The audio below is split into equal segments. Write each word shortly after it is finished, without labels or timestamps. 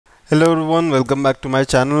Hello everyone, welcome back to my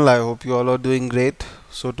channel. I hope you all are doing great.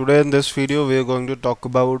 So today in this video we are going to talk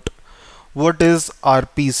about what is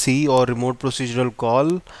RPC or remote procedural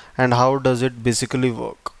call and how does it basically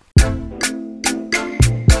work.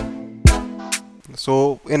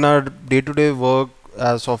 So in our day-to-day work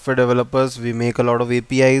as software developers, we make a lot of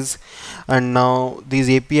APIs, and now these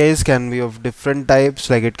APIs can be of different types,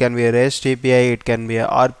 like it can be a REST API, it can be a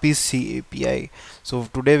RPC API. So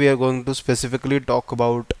today we are going to specifically talk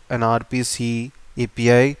about an RPC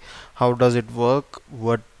API. How does it work?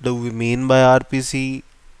 What do we mean by RPC?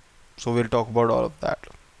 So we'll talk about all of that.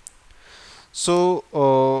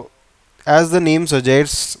 So as the name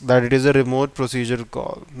suggests that it is a remote procedure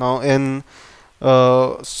call. Now in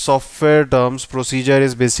software terms, procedure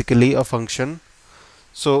is basically a function.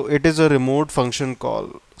 So it is a remote function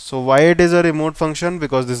call. So why it is a remote function?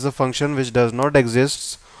 Because this is a function which does not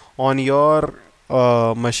exist on your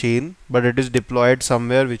machine, but it is deployed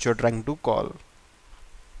somewhere which you're trying to call.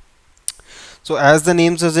 So as the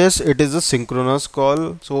name suggests, it is a synchronous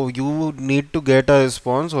call. So you need to get a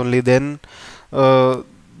response, only then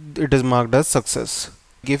it is marked as success.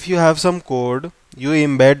 If you have some code,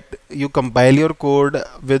 you compile your code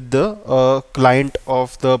with the client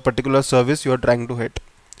of the particular service you are trying to hit.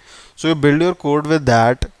 So you build your code with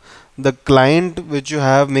that. The client which you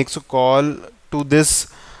have makes a call to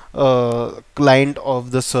this client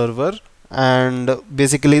of the server, and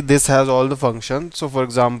basically this has all the functions. So for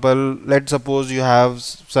example, let's suppose you have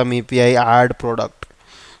some API add product.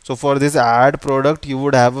 So for this add product, you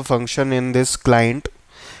would have a function in this client,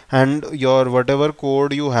 and your whatever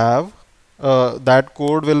code you have, that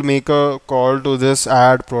code will make a call to this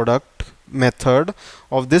add product method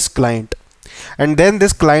of this client, and then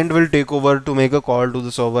this client will take over to make a call to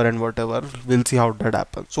the server and whatever. We'll see how that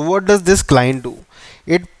happens. So what does this client do?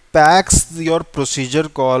 It packs your procedure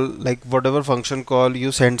call, like whatever function call,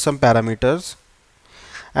 you send some parameters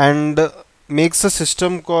and makes a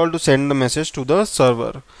system call to send the message to the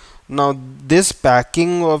server. Now this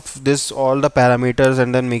packing of this all the parameters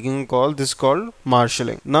and then making a call, this is called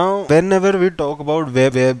marshalling. Now whenever we talk about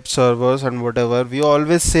web servers and whatever, we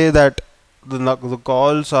always say that the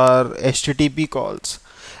calls are HTTP calls.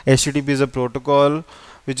 HTTP is a protocol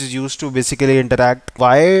which is used to basically interact.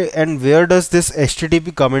 Why and where does this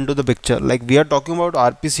HTTP come into the picture? Like we are talking about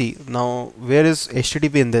RPC. Now where is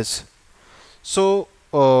HTTP in this? So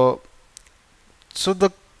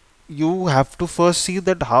you have to first see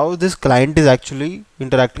that how this client is actually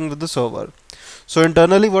interacting with the server. So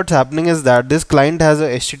internally what's happening is that this client has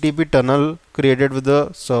a HTTP tunnel created with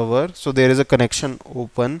the server. So there is a connection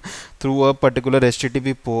open through a particular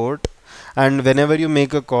HTTP port, and whenever you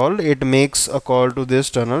make a call, it makes a call to this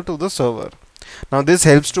tunnel to the server. Now this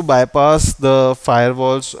helps to bypass the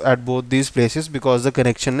firewalls at both these places because the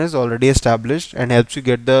connection is already established, and helps you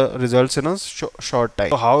get the results in a short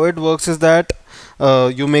time. So how it works is that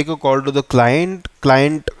you make a call to the client.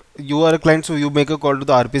 You are a client, so you make a call to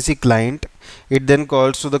the RPC client. It then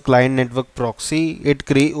calls to the client network proxy. It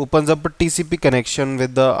opens up a TCP connection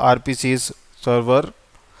with the RPC's server,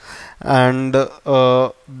 and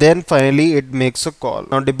then finally it makes a call.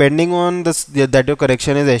 Now depending on this that your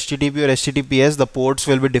connection is HTTP or HTTPS, the ports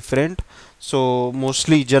will be different. So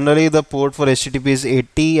generally the port for HTTP is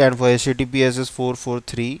 80 and for HTTPS is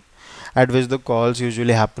 443, at which the calls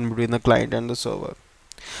usually happen between the client and the server.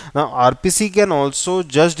 Now RPC can also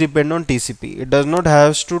just depend on TCP. It does not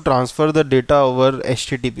have to transfer the data over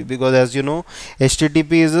HTTP, because as you know,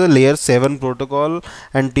 HTTP is a layer 7 protocol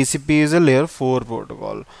and TCP is a layer 4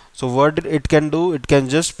 protocol. So what it can do, it can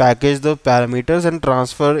just package the parameters and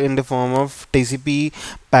transfer in the form of TCP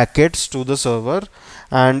packets to the server,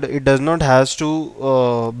 and it does not have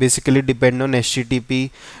to basically depend on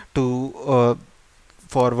HTTP to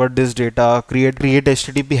forward this data, create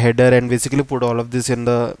HTTP header, and basically put all of this in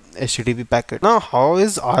the HTTP packet. Now how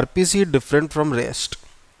is RPC different from REST?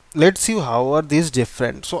 Let's see how are these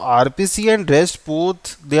different. So RPC and REST,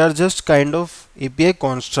 both they are just kind of API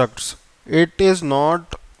constructs. It is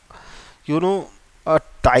not, a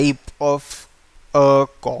type of a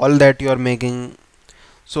call that you are making.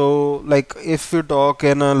 So like if you talk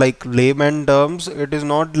in a like layman terms, it is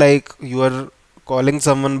not like you are calling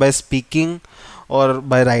someone by speaking or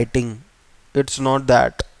by writing. It's not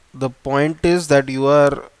that. The point is that you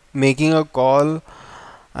are making a call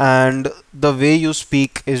and the way you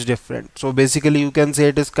speak is different. So basically you can say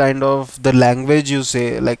it is kind of the language you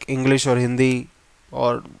say, like English or Hindi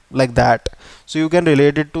or like that. So you can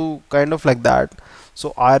relate it to kind of like that.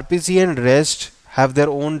 So RPC and REST have their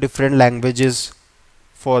own different languages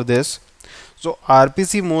for this. So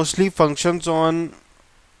RPC mostly functions on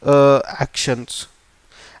actions,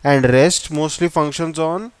 and REST mostly functions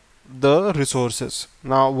on the resources.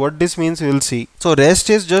 Now what this means we will see. So REST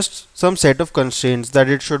is just some set of constraints that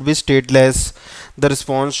it should be stateless, the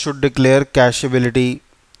response should declare cacheability,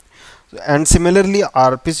 and similarly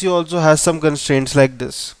RPC also has some constraints like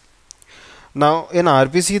this. Now in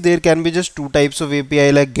RPC there can be just two types of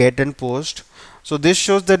API like get and post. So this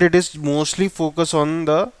shows that it is mostly focused on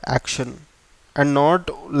the action and not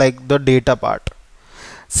like the data part.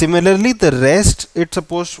 Similarly the REST, it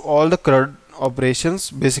supports all the CRUD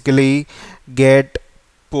operations, basically get,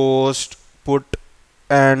 post, put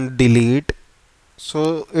and delete.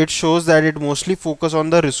 So it shows that it mostly focus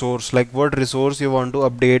on the resource, like what resource you want to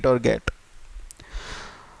update or get.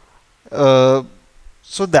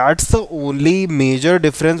 So that's the only major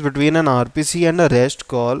difference between an RPC and a REST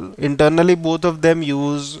call. Internally both of them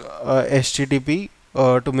use HTTP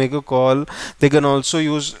to make a call. They can also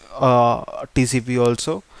use TCP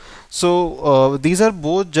also. So these are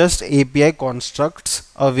both just API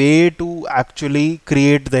constructs, a way to actually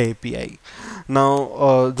create the API.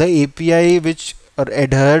 Now the API which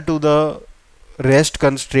adhere to the REST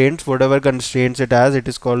constraints, whatever constraints it has, it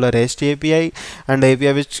is called a REST API, and the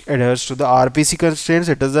API which adheres to the RPC constraints,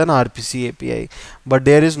 it is an RPC API. But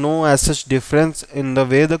there is no as such difference in the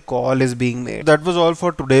way the call is being made. That was all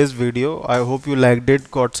for today's video. I hope you liked it,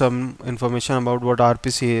 got some information about what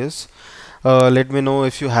RPC is. Let me know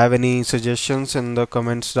if you have any suggestions in the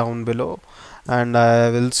comments down below, and I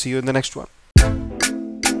will see you in the next one.